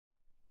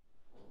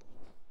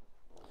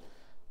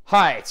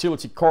Hi, it's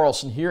T.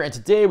 Carlson here, and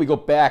today we go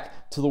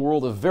back to the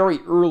world of very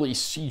early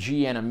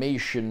CG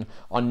animation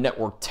on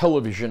network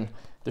television.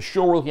 The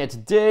show we're looking at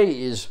today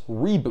is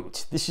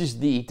ReBoot. This is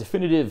the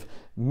definitive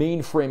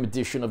Mainframe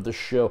edition of the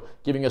show,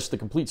 giving us the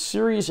complete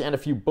series and a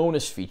few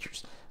bonus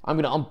features. I'm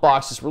going to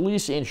unbox this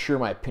release and share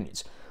my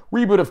opinions.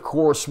 ReBoot, of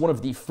course, one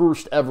of the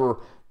first ever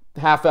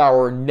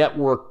half-hour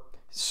network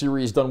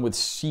series done with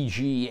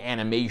CG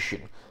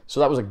animation. So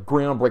that was a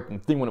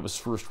groundbreaking thing when it was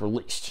first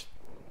released.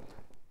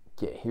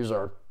 Okay, here's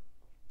our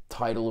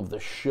title of the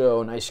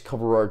show. Nice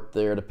cover art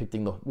there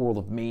depicting the world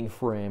of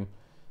Mainframe.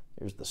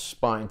 There's the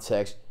spine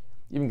text.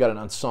 Even got an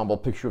ensemble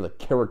picture of the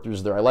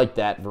characters there. I like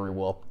that very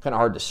well. Kind of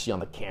hard to see on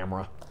the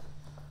camera.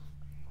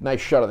 Nice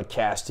shot of the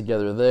cast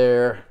together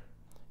there.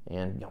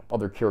 And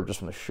other characters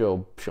from the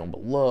show shown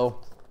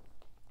below.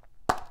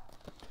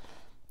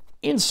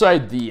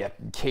 Inside the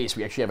case,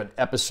 we actually have an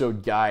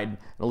episode guide and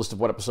a list of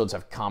what episodes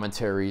have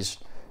commentaries.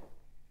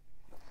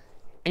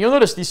 And you'll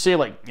notice these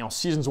say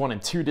seasons 1 and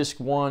 2 disc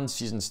 1,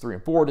 seasons 3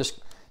 and 4 disc.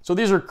 So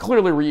these are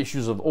clearly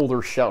reissues of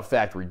older Shout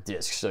Factory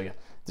discs. So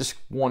disc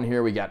 1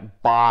 here we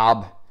got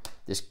Bob.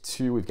 Disc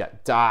 2 we've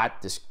got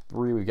Dot. Disc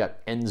 3 we've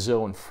got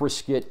Enzo and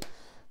Frisket.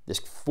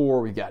 Disc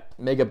 4 we've got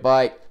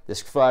Megabyte.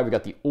 Disc 5 we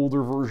got the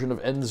older version of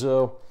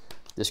Enzo.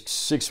 Disc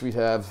 6 we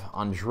have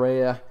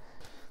Andrea.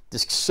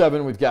 Disc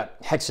 7 we've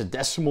got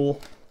Hexadecimal.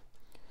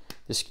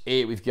 Disc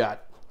 8 we've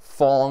got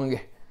Fong.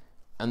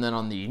 And then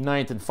on the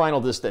 9th and final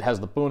disc that has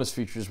the bonus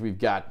features, we've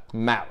got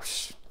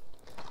Mouse.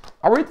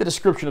 I'll read the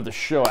description of the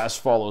show as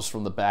follows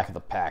from the back of the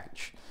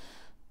package.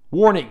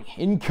 Warning,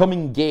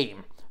 incoming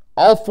game.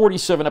 All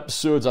 47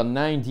 episodes on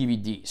 9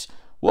 DVDs.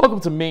 Welcome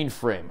to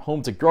Mainframe,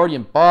 home to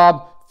Guardian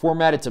Bob,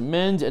 formatted to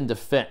mend and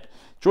defend.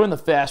 Join the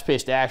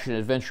fast-paced action and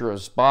adventure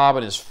as Bob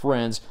and his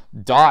friends,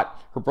 Dot,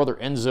 her brother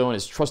Enzo, and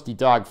his trusty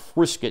dog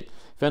Frisket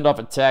fend off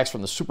attacks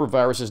from the super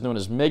viruses known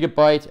as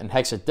Megabyte and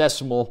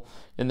Hexadecimal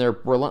in their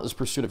relentless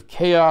pursuit of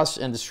chaos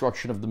and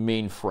destruction of the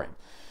Mainframe.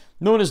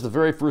 Known as the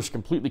very first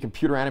completely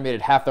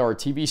computer-animated half-hour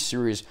TV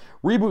series,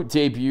 ReBoot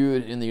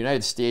debuted in the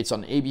United States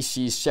on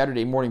ABC's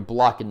Saturday morning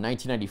block in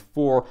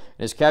 1994 and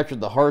has captured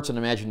the hearts and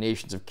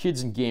imaginations of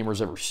kids and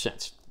gamers ever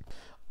since.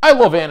 I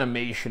love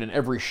animation in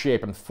every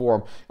shape and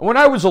form, and when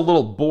I was a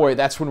little boy,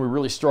 that's when we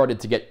really started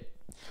to get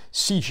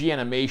CG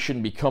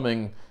animation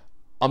becoming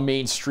a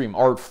mainstream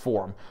art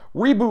form.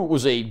 ReBoot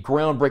was a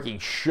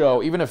groundbreaking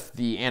show, even if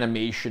the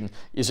animation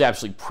is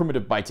absolutely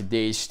primitive by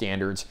today's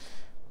standards.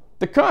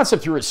 The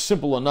concept here is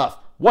simple enough.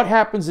 What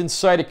happens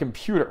inside a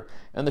computer?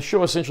 And the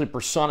show essentially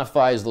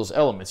personifies those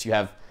elements. You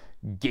have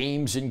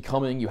games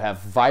incoming, you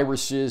have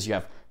viruses, you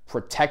have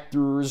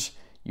protectors,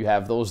 you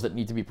have those that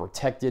need to be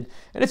protected,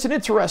 and it's an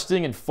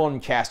interesting and fun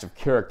cast of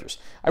characters.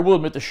 I will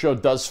admit the show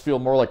does feel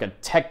more like a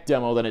tech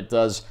demo than it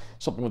does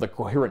something with a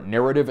coherent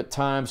narrative at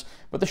times,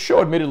 but the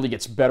show admittedly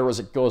gets better as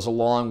it goes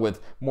along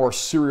with more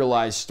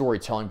serialized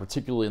storytelling,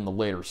 particularly in the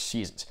later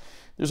seasons.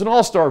 There's an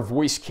all-star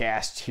voice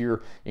cast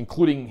here,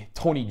 including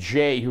Tony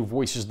Jay, who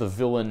voices the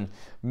villain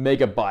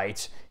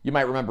Megabyte. You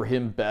might remember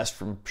him best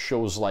from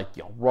shows like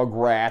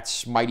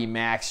Rugrats, Mighty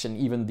Max, and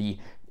even the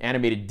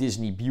animated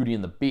Disney Beauty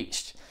and the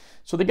Beast.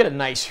 So they get a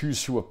nice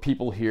who's who of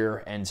people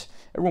here, and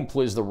everyone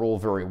plays the role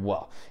very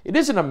well. It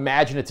is an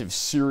imaginative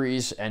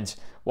series, and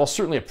while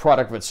certainly a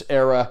product of its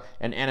era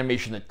and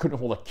animation that couldn't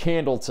hold a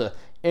candle to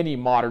any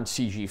modern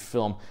CG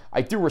film,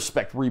 I do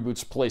respect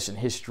ReBoot's place in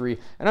history,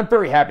 and I'm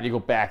very happy to go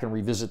back and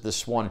revisit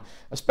this one,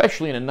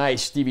 especially in a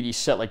nice DVD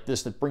set like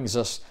this that brings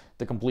us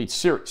the complete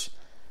series.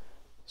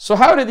 So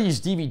how do these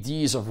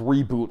DVDs of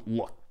ReBoot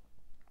look?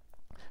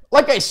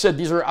 Like I said,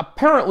 these are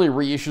apparently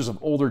reissues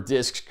of older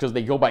discs because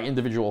they go by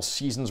individual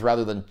seasons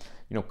rather than,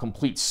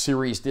 complete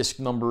series disc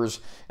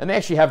numbers. And they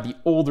actually have the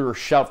older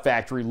Shout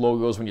Factory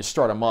logos when you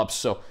start them up,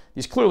 so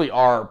these clearly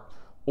are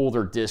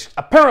older discs.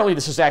 Apparently,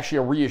 this is actually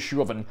a reissue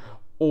of an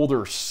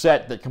older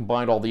set that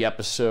combined all the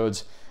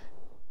episodes.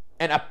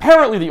 And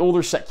apparently, the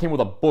older set came with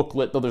a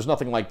booklet, though there's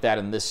nothing like that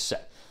in this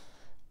set.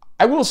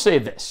 I will say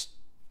this.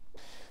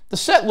 The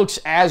set looks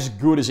as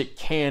good as it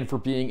can for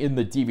being in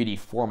the DVD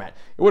format.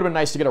 It would have been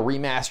nice to get a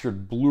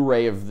remastered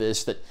Blu-ray of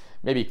this that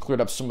maybe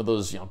cleared up some of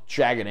those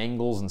jagged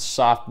angles and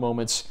soft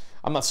moments.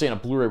 I'm not saying a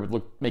Blu-ray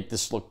would make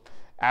this look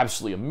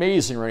absolutely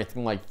amazing or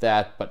anything like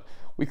that, but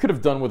we could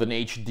have done with an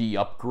HD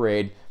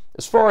upgrade.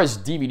 As far as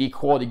DVD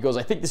quality goes,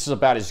 I think this is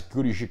about as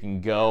good as you can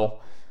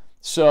go.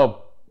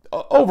 So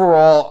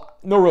overall,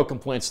 no real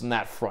complaints on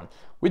that front.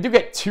 We do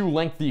get 2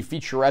 lengthy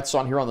featurettes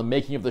on here on the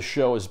making of the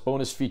show as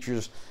bonus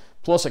features,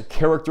 plus a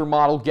character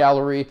model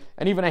gallery,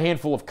 and even a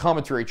handful of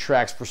commentary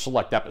tracks for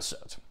select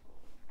episodes.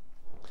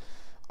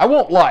 I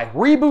won't lie,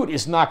 ReBoot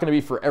is not going to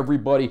be for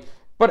everybody,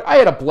 but I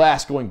had a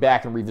blast going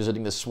back and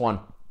revisiting this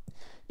one.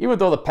 Even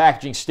though the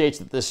packaging states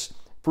that this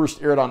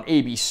first aired on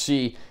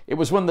ABC, it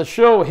was when the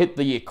show hit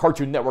the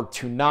Cartoon Network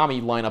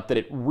Toonami lineup that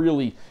it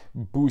really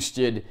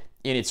boosted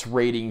in its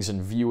ratings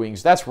and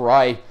viewings. That's where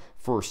I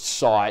first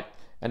saw it.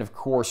 And of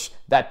course,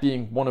 that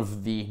being one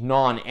of the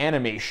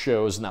non-anime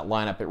shows in that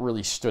lineup, it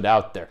really stood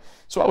out there.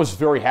 So I was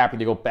very happy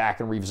to go back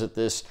and revisit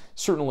this.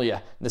 Certainly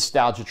a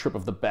nostalgia trip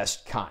of the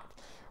best kind.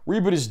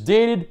 ReBoot is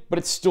dated, but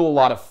it's still a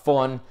lot of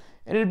fun,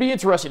 and it'd be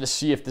interesting to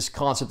see if this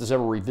concept is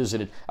ever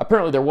revisited.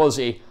 Apparently there was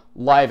a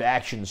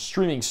live-action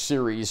streaming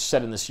series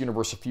set in this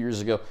universe a few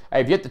years ago. I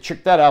have yet to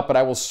check that out, but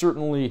I will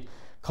certainly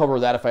cover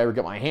that if I ever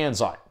get my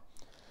hands on it.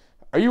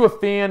 Are you a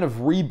fan of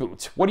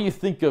ReBoot? What do you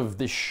think of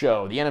this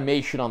show, the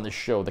animation on this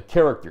show, the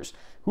characters?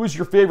 Who's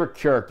your favorite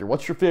character?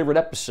 What's your favorite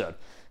episode?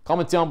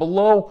 Comment down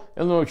below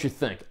and let me know what you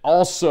think.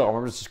 Also,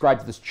 remember to subscribe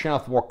to this channel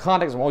for more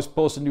content. I'm always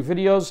posting new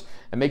videos.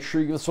 And make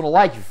sure you give this one a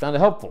like if you found it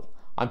helpful.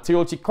 I'm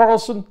T.O.T.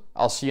 Carlson.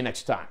 I'll see you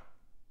next time.